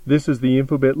This is the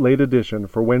Infobitt late edition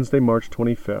for Wednesday, March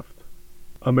 25th.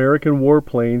 American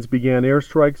warplanes began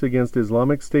airstrikes against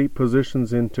Islamic State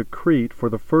positions in Tikrit for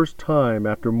the first time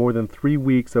after more than 3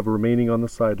 weeks of remaining on the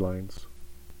sidelines.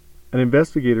 An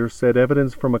investigator said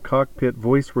evidence from a cockpit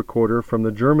voice recorder from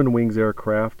the Germanwings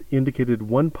aircraft indicated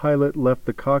one pilot left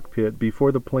the cockpit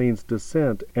before the plane's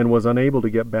descent and was unable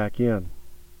to get back in.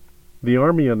 The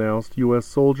Army announced U.S.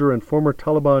 soldier and former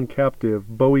Taliban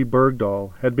captive Bowie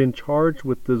Bergdahl had been charged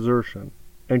with desertion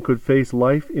and could face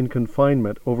life in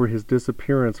confinement over his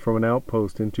disappearance from an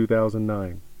outpost in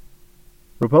 2009.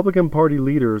 Republican Party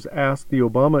leaders asked the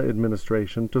Obama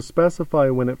administration to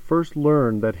specify when it first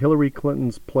learned that Hillary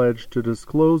Clinton's pledge to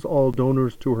disclose all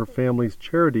donors to her family's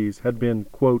charities had been,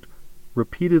 quote,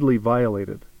 repeatedly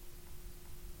violated.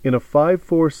 In a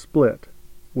 5-4 split,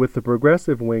 with the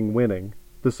progressive wing winning,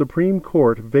 the Supreme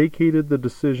Court vacated the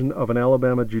decision of an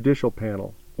Alabama judicial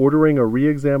panel, ordering a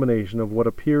re-examination of what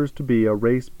appears to be a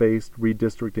race-based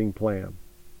redistricting plan.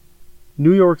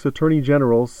 New York's Attorney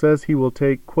General says he will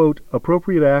take, quote,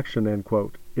 appropriate action, end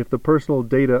quote, if the personal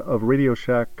data of Radio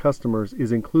Shack customers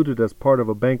is included as part of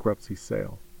a bankruptcy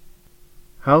sale.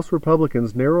 House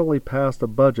Republicans narrowly passed a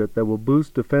budget that will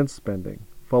boost defense spending,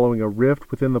 following a rift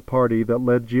within the party that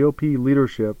led GOP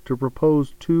leadership to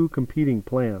propose 2 competing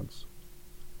plans.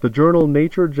 The journal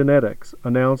Nature Genetics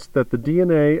announced that the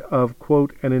DNA of,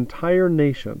 quote, an entire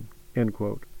nation, end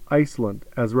quote, Iceland,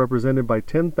 as represented by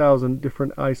 10,000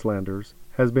 different Icelanders,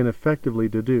 has been effectively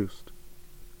deduced.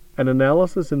 An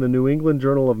analysis in the New England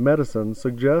Journal of Medicine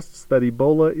suggests that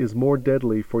Ebola is more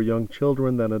deadly for young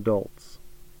children than adults.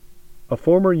 A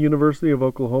former University of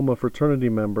Oklahoma fraternity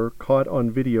member caught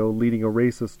on video leading a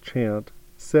racist chant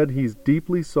said he's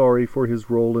deeply sorry for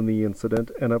his role in the incident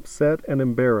and upset and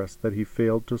embarrassed that he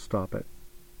failed to stop it.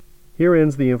 Here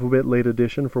ends the Infobitt late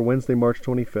edition for Wednesday, March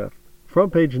 25th.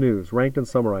 Front page news, ranked and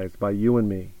summarized by you and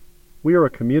me. We are a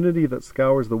community that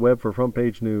scours the web for front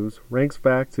page news, ranks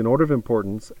facts in order of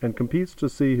importance, and competes to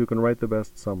see who can write the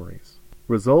best summaries.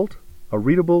 Result? A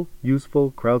readable,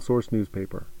 useful, crowdsourced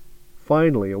newspaper.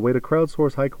 Finally, a way to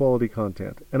crowdsource high-quality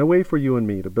content, and a way for you and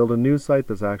me to build a news site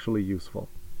that's actually useful.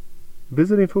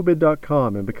 Visit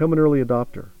Infobitt.com and become an early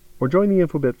adopter, or join the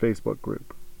Infobitt Facebook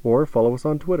group, or follow us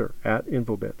on Twitter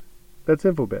 @Infobitt. That's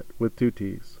Infobitt with 2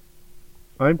 T's.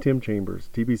 I'm Tim Chambers,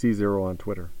 TBC0 on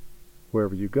Twitter.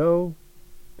 Wherever you go,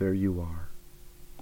 there you are.